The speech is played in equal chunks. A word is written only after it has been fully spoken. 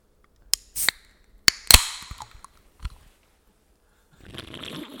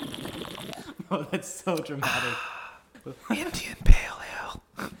Oh, that's so dramatic. Indian Pale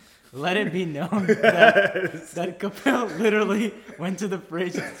Ale. Let it be known that Kapil literally went to the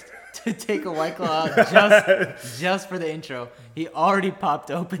fridge to take a White Claw out just for the intro. He already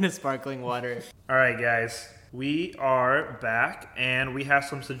popped open a sparkling water. All right, guys. We are back, and we have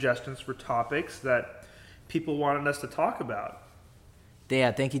some suggestions for topics that people wanted us to talk about.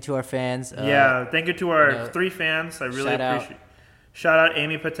 Yeah, thank you to our fans. Thank you to our 3 fans. I really appreciate it. Shout out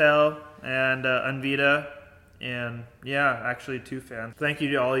Amy Patel and Anvita. And actually 2 fans. Thank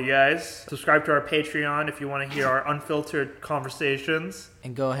you to all you guys. Subscribe to our Patreon if you want to hear our unfiltered conversations.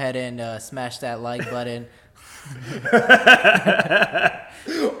 And go ahead and smash that like button.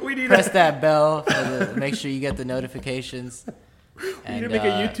 Press that bell make sure you get the notifications. We need to make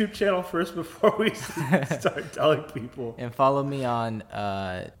a YouTube channel first before we start telling people. And follow me on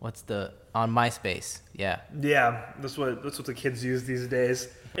on MySpace. Yeah, that's what the kids use these days.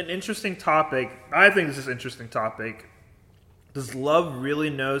 An interesting topic. I think this is an interesting topic. Does love really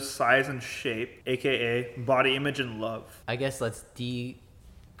know size and shape, aka body image and love? I guess let's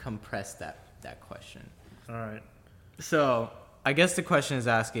decompress that question. All right. So I guess the question is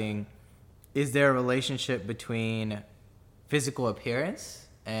asking: is there a relationship between physical appearance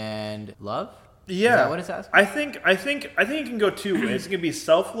and love? Yeah. Is that what it's asking? I think it can go 2 ways. It can be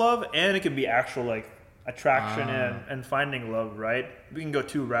self-love and it can be actual like attraction and finding love, right? We can go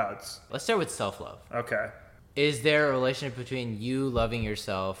 2 routes. Let's start with self-love. Okay. Is there a relationship between you loving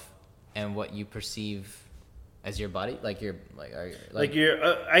yourself and what you perceive as your body? I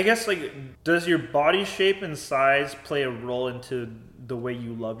guess does your body shape and size play a role into the way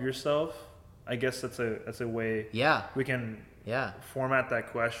you love yourself? I guess that's a way we can format that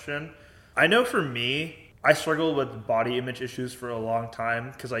question. I know for me, I struggled with body image issues for a long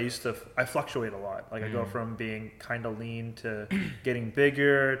time because I fluctuate a lot. I go from being kind of lean to getting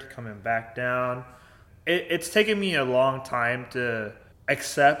bigger to coming back down. It's taken me a long time to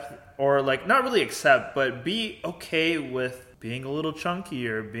accept, or not really accept, but be okay with being a little chunky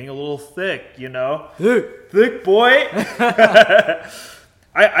or being a little thick, Thick boy!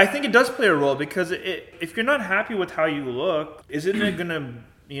 I think it does play a role because if you're not happy with how you look, isn't it going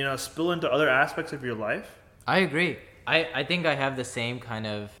to spill into other aspects of your life? I agree. I think I have the same kind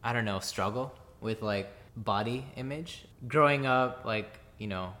of, struggle with body image. Growing up,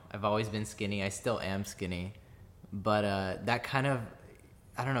 I've always been skinny. I still am skinny. But that kind of,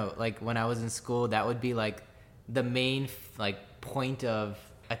 when I was in school, that would be the main point of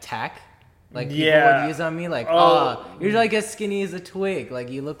attack. People would use on me you're as skinny as a twig.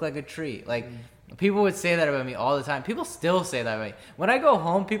 You look like a tree. People would say that about me all the time. People still say that about me. When I go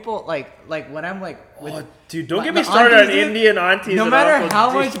home, people when I'm dude, don't get me started on Indian aunties. No matter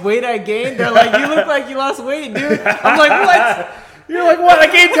how much weight I gain, they're you look like you lost weight, dude. I'm what? You're what? I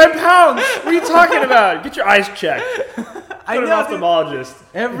gained 10 pounds. What are you talking about? Get your eyes checked. I know, an ophthalmologist.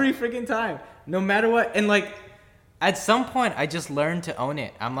 Every freaking time. No matter what. And at some point, I just learned to own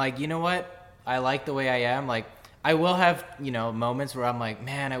it. I'm you know what? I like the way I am. I will have, moments where I'm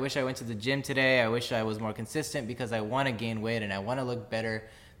man, I wish I went to the gym today. I wish I was more consistent because I want to gain weight and I want to look better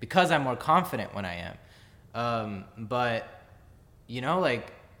because I'm more confident when I am. But,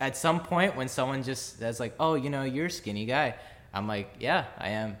 at some point when someone just says oh, you're a skinny guy. I'm yeah, I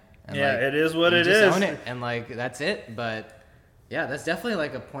am. And it is what it just is. Own it. And that's it. But yeah, that's definitely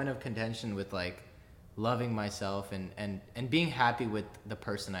a point of contention with loving myself and being happy with the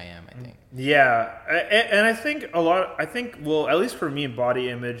person I am, I think. Yeah. And I think at least for me, body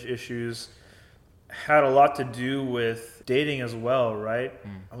image issues had a lot to do with dating as well, right?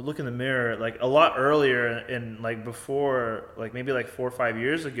 I would look in the mirror a lot earlier in before, maybe 4 or 5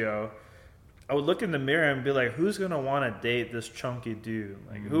 years ago. I would look in the mirror and be who's going to want to date this chunky dude?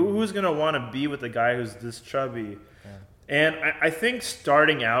 Who's going to want to be with a guy who's this chubby? Yeah. And I think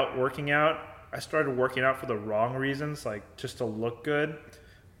starting out working out, I started working out for the wrong reasons, just to look good.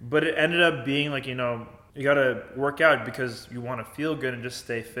 But it ended up being you got to work out because you want to feel good and just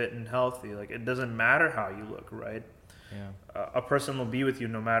stay fit and healthy. It doesn't matter how you look, right? Yeah. A person will be with you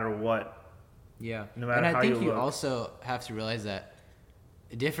no matter what. Yeah. No matter how you look. And I think you also have to realize that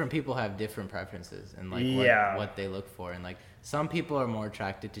different people have different preferences and what they look for. And some people are more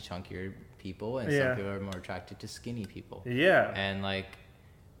attracted to chunkier people and some people are more attracted to skinny people. Yeah. And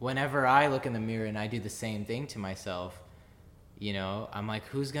whenever I look in the mirror and I do the same thing to myself, I'm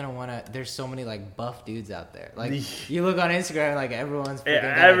who's gonna wanna? There's so many buff dudes out there. You look on Instagram, everyone's freaking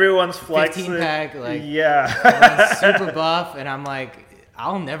everyone's flexing, 15-pack, everyone's super buff, and I'm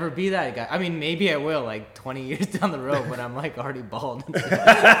I'll never be that guy. I mean, maybe I will 20 years down the road when I'm already bald.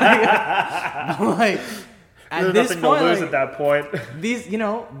 There's nothing to lose at that point.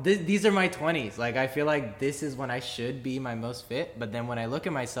 These are my 20s. Like, I feel like this is when I should be my most fit. But then when I look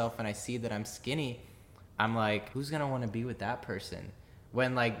at myself and I see that I'm skinny, I'm like, who's going to want to be with that person?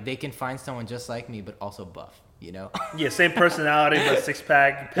 When, like, they can find someone just like me, but also buff, you know? Yeah, same personality, but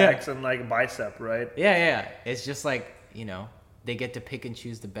six-pack, pecs, and, like, bicep, right? Yeah. It's just like, they get to pick and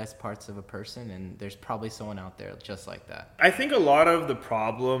choose the best parts of a person, and there's probably someone out there just like that. I think a lot of the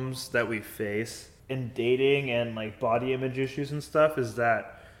problems that we face in dating and, like, body image issues and stuff is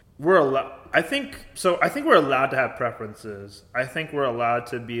that I think we're allowed to have preferences. I think we're allowed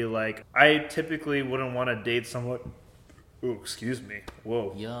to be like, I typically wouldn't want to date someone. Ooh, excuse me.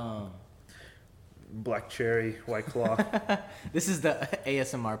 Whoa. Yum. Black cherry, White Claw. This is the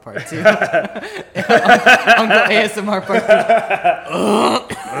ASMR part 2. Uncle ASMR part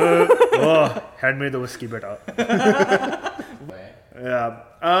 2. Hand me the whiskey, better. Yeah.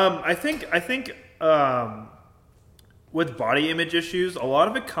 I think with body image issues, a lot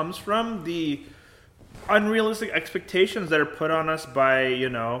of it comes from the unrealistic expectations that are put on us by,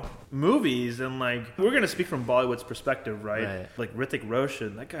 movies. And, like, we're going to speak from Bollywood's perspective, right? Like, Hrithik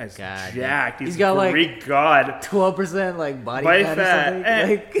Roshan, that guy's jacked. He's got, Greek god. 12%, like, body fat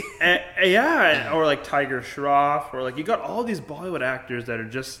or something. Yeah. Or, like, Tiger Shroff. Or, like, you got all these Bollywood actors that are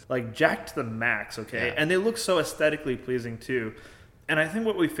just, like, jacked to the max, okay? Yeah. And they look so aesthetically pleasing, too. And I think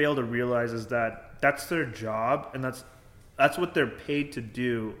what we fail to realize is that that's their job, and that's what they're paid to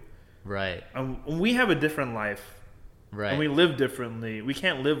do. Right. We have a different life. Right. And we live differently. We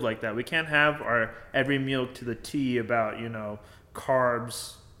can't live like that. We can't have our every meal to the T about,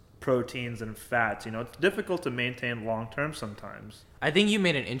 carbs, proteins, and fats. It's difficult to maintain long term sometimes. I think you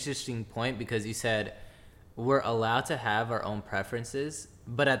made an interesting point because you said we're allowed to have our own preferences,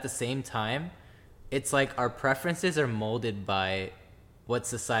 but at the same time, it's like our preferences are molded by what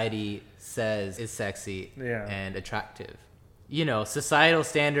society says is sexy and attractive. Societal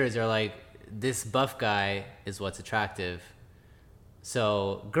standards are like, this buff guy is what's attractive.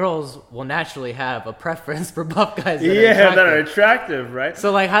 So girls will naturally have a preference for buff guys that are attractive, right?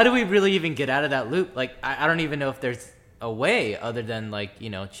 So, like, how do we really even get out of that loop? Like, I don't even know if there's a way other than, like,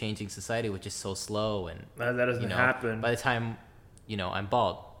 changing society, which is so slow. And that doesn't happen. By the time, I'm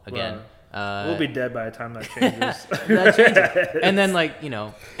bald again. We'll be dead by the time that changes. That changes. And then, like,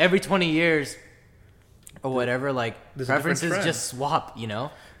 every 20 years or whatever, like, there's preferences just swap,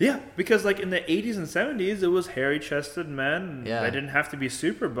 Yeah, because, like, in the 80s and 70s, it was hairy-chested men. Yeah. They didn't have to be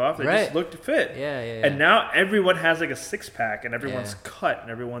super buff. They just looked fit. Yeah. And now everyone has, like, a six-pack, and everyone's cut,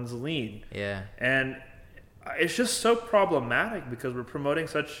 and everyone's lean. Yeah. And it's just so problematic because we're promoting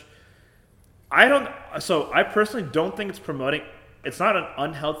such... I personally don't think it's not an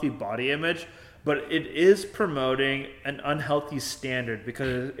unhealthy body image, but it is promoting an unhealthy standard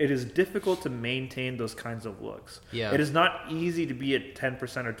because it is difficult to maintain those kinds of looks. Yeah. It is not easy to be at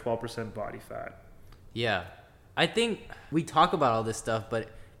 10% or 12% body fat. Yeah. I think we talk about all this stuff, but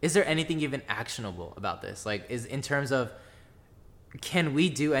is there anything even actionable about this? Like, is in terms of, can we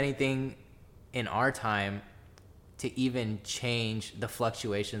do anything in our time to even change the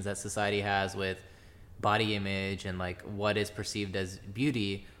fluctuations that society has with body image and, like, what is perceived as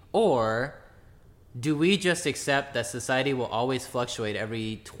beauty? Or do we just accept that society will always fluctuate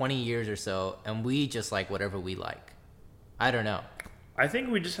every 20 years or so and we just like whatever we like? I don't know. I think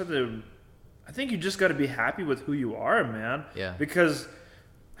you just got to be happy with who you are, man. Yeah. Because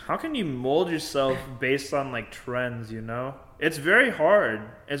how can you mold yourself based on, like, trends, It's very hard.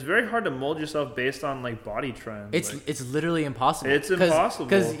 It's very hard to mold yourself based on, like, body trends. It's literally impossible. It's impossible.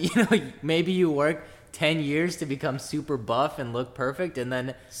 Because, maybe you work 10 years to become super buff and look perfect, and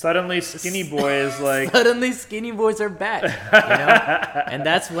then suddenly skinny boy is like... Suddenly skinny boys are back, And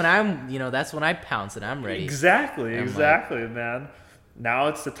that's when that's when I pounce and I'm ready. Exactly, man. Now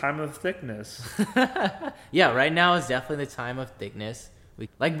it's the time of thickness. Yeah, right now is definitely the time of thickness.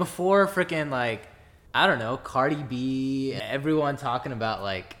 Like, before freaking, like, I don't know, Cardi B, everyone talking about,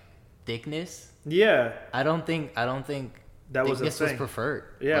 like, thickness. Yeah. I don't think that was thickness was preferred.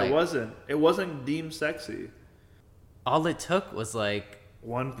 Yeah, like, it wasn't deemed sexy. All it took was, like,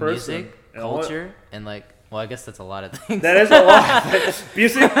 one person, music, culture, and, like, well, I guess that's a lot of things. That is a lot of things.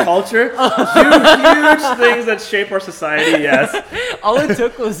 Music, culture, huge things that shape our society, yes. All it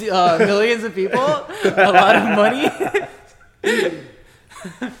took was millions of people, a lot of money.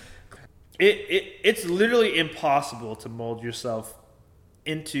 It's literally impossible to mold yourself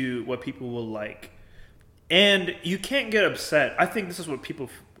into what people will like. And you can't get upset. I think this is what people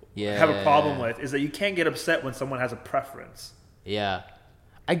have a problem with, is that you can't get upset when someone has a preference. Yeah.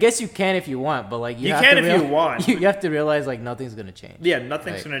 I guess you can if you want, but, like, you can if you want. You have to realize, like, nothing's going to change. Yeah,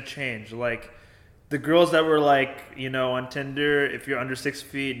 nothing's going to change. Like, the girls that were like, on Tinder, if you're under 6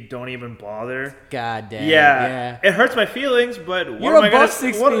 feet, don't even bother. God damn. Yeah. It hurts my feelings, but what You're am I above gonna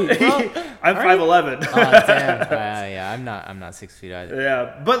 6 feet. Well, I'm 5'11". Oh damn. Yeah, I'm not 6 feet either.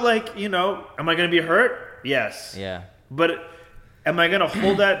 Yeah, but like, am I gonna be hurt? Yes. Yeah. But am I gonna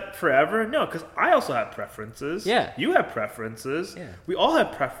hold that forever? No, because I also have preferences. Yeah. You have preferences. Yeah. We all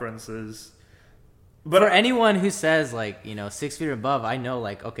have preferences. But for anyone who says like, 6 feet or above, I know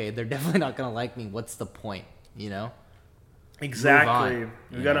like, okay, they're definitely not gonna like me. What's the point? Exactly.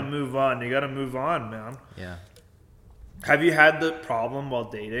 You gotta know? move on. You gotta move on, man. Yeah. Have you had the problem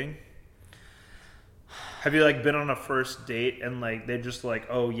while dating? Have you like been on a first date and like they're just like,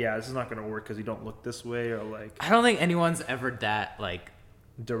 oh yeah, this is not gonna work because you don't look this way, or like I don't think anyone's ever that like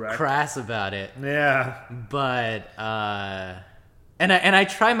direct, crass about it. Yeah. But and I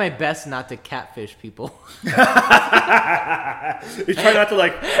try my best not to catfish people. You try not to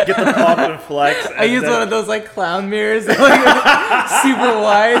like get the pump and flex. I use one of those like clown mirrors, like, super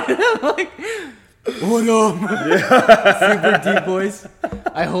wide. I'm like, what up? Yeah. Super deep voice.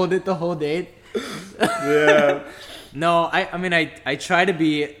 I hold it the whole date. Yeah. No, I mean I try to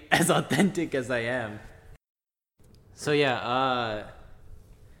be as authentic as I am. So yeah,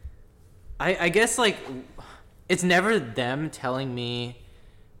 I guess like it's never them telling me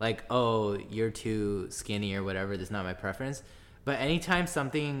like, oh, you're too skinny or whatever, this is not my preference. But anytime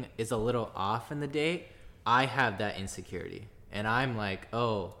something is a little off in the date, I have that insecurity. And I'm like,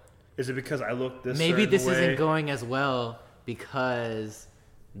 oh, is it because I look this maybe this way? Isn't going as well because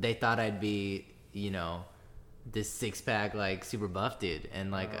they thought I'd be, this six-pack, like, super buff dude.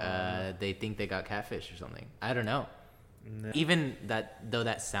 And, like, they think they got catfish or something. I don't know. No. Even though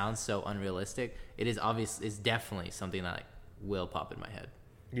that sounds so unrealistic, it is it's definitely something that, like, will pop in my head.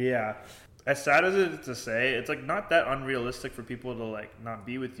 Yeah. As sad as it is to say, it's, like, not that unrealistic for people to, like, not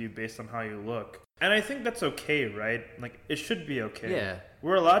be with you based on how you look. And I think that's okay, right? Like, it should be okay. Yeah.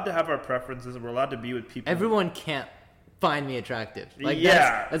 We're allowed to have our preferences. We're allowed to be with people. Everyone can't find me attractive. Like,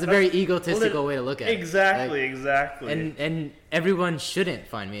 yeah, that's a very egotistical way to look at it. Exactly, like, exactly. And everyone shouldn't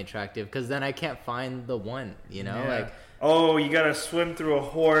find me attractive because then I can't find the one, Yeah. Like, oh, you gotta swim through a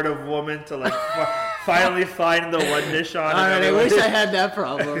horde of women to like finally find the one niche on. All right, I wish I had that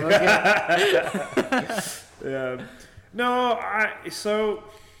problem. Okay. Yeah. No, so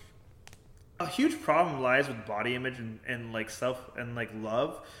a huge problem lies with body image and like self and like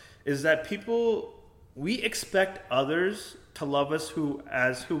love is that we expect others to love us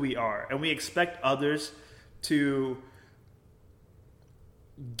as who we are, and we expect others to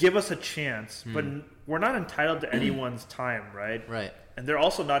give us a chance, but we're not entitled to anyone's time, right? Right. And they're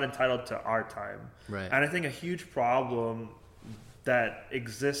also not entitled to our time. Right. And I think a huge problem that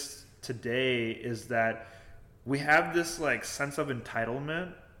exists today is that we have this like sense of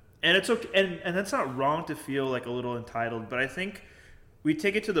entitlement, and it's okay, and that's not wrong to feel like a little entitled, but I think we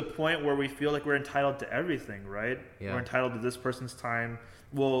take it to the point where we feel like we're entitled to everything, right? Yeah. We're entitled to this person's time.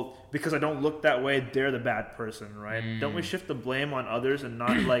 Well, because I don't look that way, they're the bad person, right? Don't we shift the blame on others and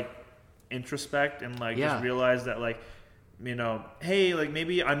not like introspect and like just realize that like, hey, like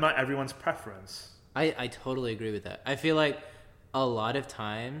maybe I'm not everyone's preference. I totally agree with that. I feel like a lot of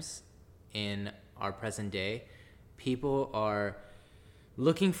times in our present day, people are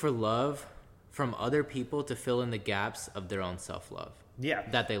looking for love from other people to fill in the gaps of their own self-love. Yeah.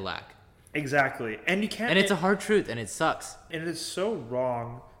 That they lack. Exactly. And you can't. And it's a hard truth, and it sucks. And it is so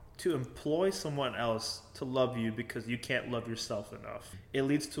wrong to employ someone else to love you because you can't love yourself enough. It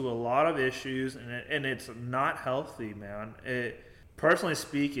leads to a lot of issues, and it's not healthy, man. Personally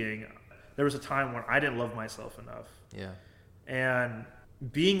speaking, there was a time when I didn't love myself enough. Yeah. And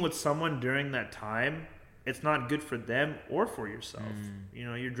being with someone during that time, it's not good for them or for yourself.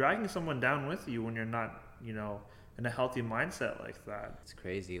 You're dragging someone down with you when you're not, in a healthy mindset like that. It's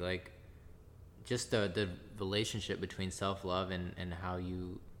crazy. Like, just the relationship between self-love and how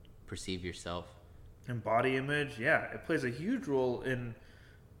you perceive yourself. And body image, yeah, it plays a huge role in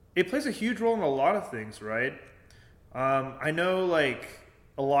a lot of things, right? I know like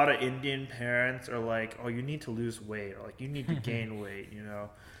a lot of Indian parents are like, oh, you need to lose weight, or like you need to gain weight,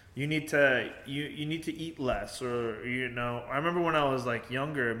 you need to eat less, or I remember when I was like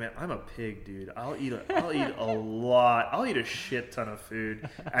younger, man, I'm a pig, dude. I'll eat a lot. I'll eat a shit ton of food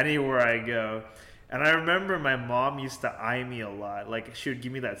anywhere I go. And I remember my mom used to eye me a lot. Like, she would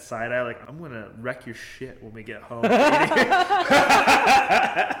give me that side eye, like, I'm going to wreck your shit when we get home.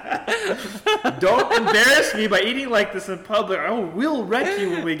 Don't embarrass me by eating like this in public. I will wreck you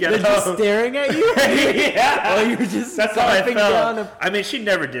when we get home. Just staring at you? Yeah. Oh, you're just That's how I felt. down I mean, she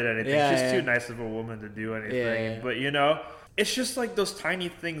never did anything. Yeah, She's too nice of a woman to do anything. Yeah. But, It's just like those tiny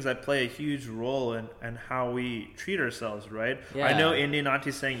things that play a huge role in how we treat ourselves, right? Yeah. I know Indian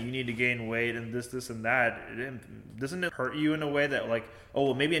auntie saying you need to gain weight and this, and that. Doesn't it hurt you in a way that like, oh,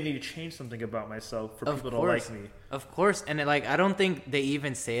 well, maybe I need to change something about myself for people to like me? Of course. And like, I don't think they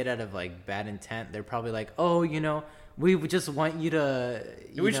even say it out of like bad intent. They're probably like, oh, we just want you to.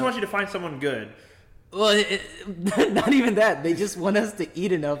 We just want you to find someone good. Well, not even that. They just want us to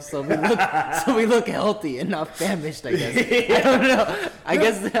eat enough so we look healthy and not famished. I guess. Yeah. I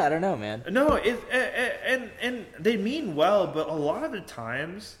don't know. I don't know, man. No, and they mean well, but a lot of the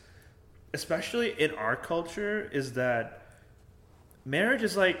times, especially in our culture, is that marriage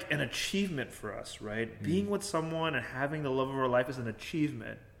is like an achievement for us, right? Being with someone and having the love of our life is an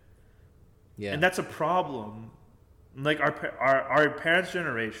achievement. Yeah. And that's a problem. Like our parents'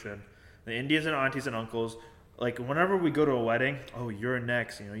 generation, the Indians and aunties and uncles, like whenever we go to a wedding, oh, you're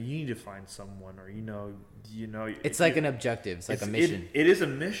next. You need to find someone, or It's like an objective. It's like a mission. It is a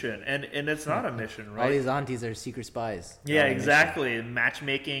mission, and it's not a mission, right? All these aunties are secret spies. Yeah, exactly.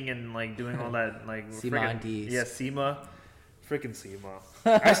 Matchmaking and like doing all that, like SEMA aunties. Yeah, SEMA, freaking SEMA.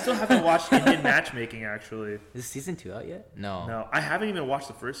 I still haven't watched Indian matchmaking actually. Is season 2 out yet? No, I haven't even watched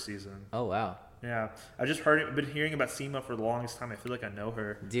the first season. Oh wow. Yeah, I just been hearing about SEMA for the longest time. I feel like I know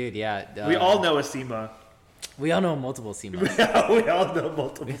her. Dude, yeah. We all know a SEMA. We all know multiple SEMAs. We all know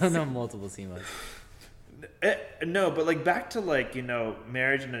multiple. We all know multiple SEMAs. No, but like back to like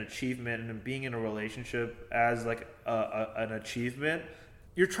marriage and an achievement and being in a relationship as like an achievement.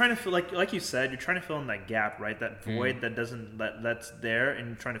 You're trying to feel like you said, you're trying to fill in that gap, right? That void that's there, and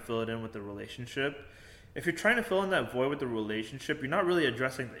you're trying to fill it in with the relationship. If you're trying to fill in that void with the relationship, you're not really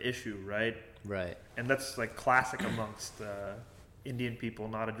addressing the issue, right? Right. And that's like classic amongst Indian people,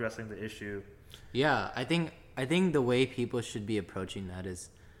 not addressing the issue. Yeah, I think the way people should be approaching that is,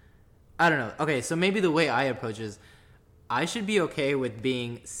 I don't know. Okay, so maybe the way I approach is, I should be okay with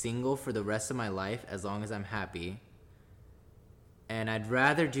being single for the rest of my life as long as I'm happy. And I'd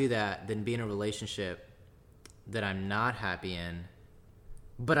rather do that than be in a relationship that I'm not happy in,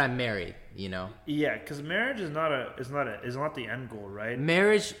 but I'm married, Yeah, because marriage is not the end goal, right?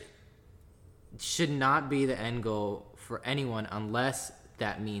 Marriage should not be the end goal for anyone unless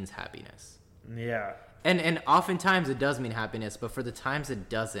that means happiness. Yeah. And oftentimes it does mean happiness, but for the times it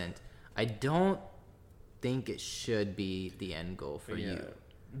doesn't, I don't think it should be the end goal for you.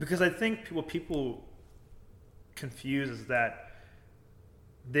 Because I think what people confuse is that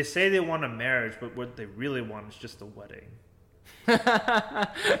they say they want a marriage, but what they really want is just a wedding.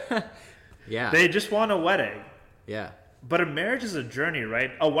 Yeah. They just want a wedding. Yeah. But a marriage is a journey,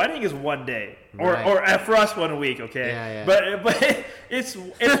 right? A wedding is one day, or Right. or for us 1 week, okay? Yeah. But it's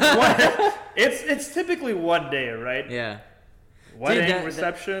it's typically one day, right? Yeah. Wedding,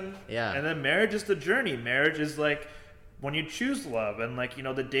 reception, yeah. And then marriage is the journey. Marriage is like when you choose love, and like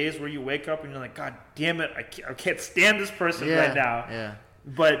the days where you wake up and you're like, God damn it, I can't stand this person right now. Yeah.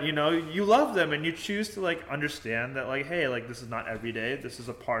 But you love them, and you choose to like understand that like, hey, like this is not every day. This is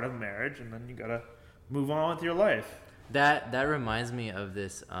a part of marriage, and then you gotta move on with your life. That reminds me of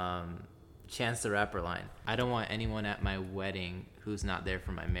this Chance the Rapper line. I don't want anyone at my wedding who's not there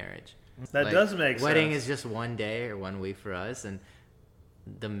for my marriage. That does make sense. Wedding is just one day or 1 week for us, and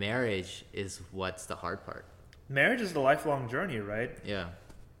the marriage is what's the hard part. Marriage is the lifelong journey, right? Yeah.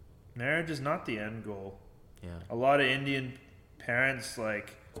 Marriage is not the end goal. Yeah. A lot of Indian parents,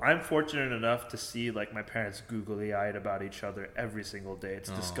 like, I'm fortunate enough to see like my parents googly-eyed about each other every single day. It's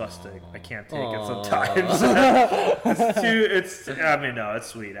disgusting. I can't take it sometimes. It's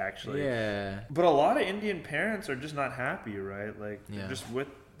sweet actually. Yeah. But a lot of Indian parents are just not happy, right? Like they're just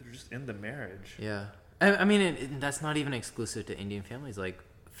in the marriage. Yeah. I mean, that's not even exclusive to Indian families. Like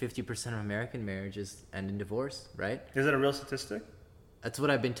 50% of American marriages end in divorce, right? Is it a real statistic? That's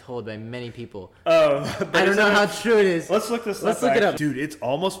what I've been told by many people. Oh, I don't know how true it is. Let's look this up. Let's look it up. Dude, it's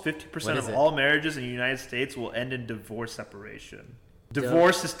almost 50% of all marriages in the United States will end in divorce separation.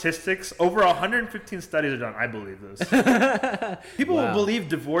 Divorce statistics, over 115 studies are done. I believe this. People will believe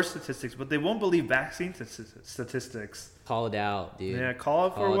divorce statistics, but they won't believe vaccine statistics. Call it out, dude. Yeah, call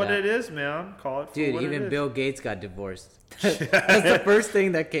it for what it is, man. Call it for dude, what it is. Dude, even Bill Gates got divorced. That's the first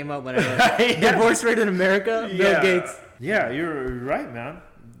thing that came up when I read divorce rate in America, Bill Gates. Yeah, you're right, man.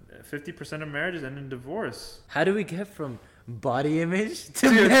 50% of marriages end in divorce. How do we get from body image to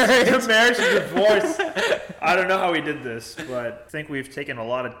marriage? To marriage to divorce. I don't know how we did this, but I think we've taken a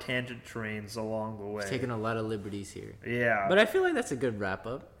lot of tangent trains along the way. We've taken a lot of liberties here. Yeah. But I feel like that's a good wrap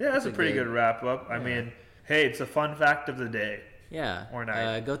up. Yeah, that's a pretty good wrap up. I mean, hey, it's a fun fact of the day. Yeah. Or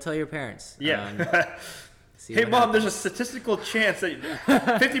night. Go tell your parents. Yeah. See Hey what mom, happens. there's a statistical chance that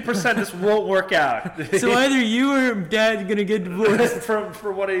 50% this won't work out. So either you or dad gonna get divorced.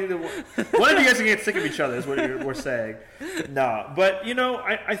 for one of one of you guys can get sick of each other is what we're saying. No, but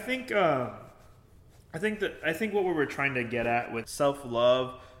I think what we were trying to get at with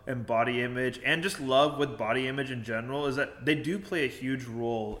self-love and body image and just love with body image in general is that they do play a huge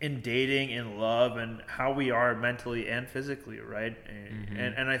role in dating and love and how we are mentally and physically, right?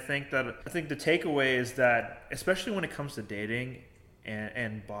 And I think the takeaway is that especially when it comes to dating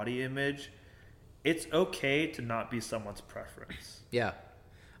and body image, it's okay to not be someone's preference. Yeah.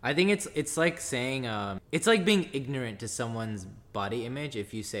 I think it's like saying it's like being ignorant to someone's body image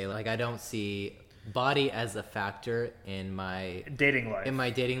if you say like I don't see body as a factor in my dating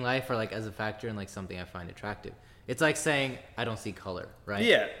life or like as a factor in like something I find attractive. It's like saying I don't see color, right?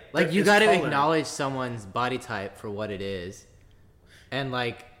 Yeah. Like you got to acknowledge someone's body type for what it is and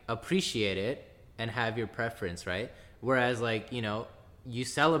like appreciate it and have your preference, right? Whereas like, you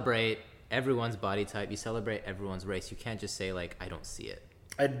celebrate everyone's body type, you celebrate everyone's race. You can't just say like I don't see it.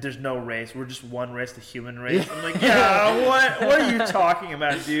 There's no race. We're just one race, the human race. I'm like, yeah, what are you talking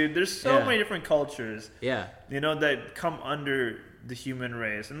about, dude? There's so many different cultures, that come under the human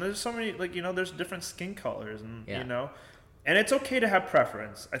race. And there's so many, there's different skin colors and, and it's okay to have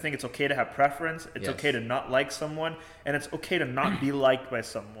preference. I think it's okay to have preference. It's okay to not like someone, and it's okay to not be liked by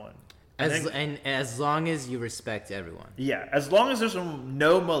someone. As long as you respect everyone. Yeah, as long as there's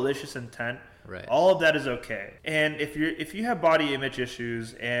no malicious intent. Right. All of that is okay. And if you have body image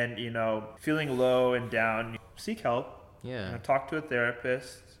issues and feeling low and down, seek help. Yeah. Talk to a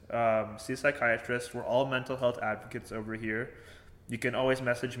therapist. See a psychiatrist. We're all mental health advocates over here. You can always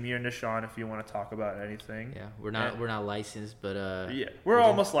message me or Nishan if you want to talk about anything. Yeah, we're not licensed, but we're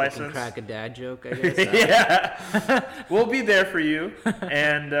almost licensed. We can crack a dad joke, I guess. Yeah, we'll be there for you,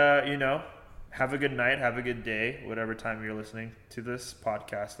 and have a good night, have a good day, whatever time you're listening to this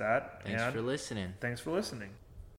podcast at. Thanks for listening. Thanks for listening.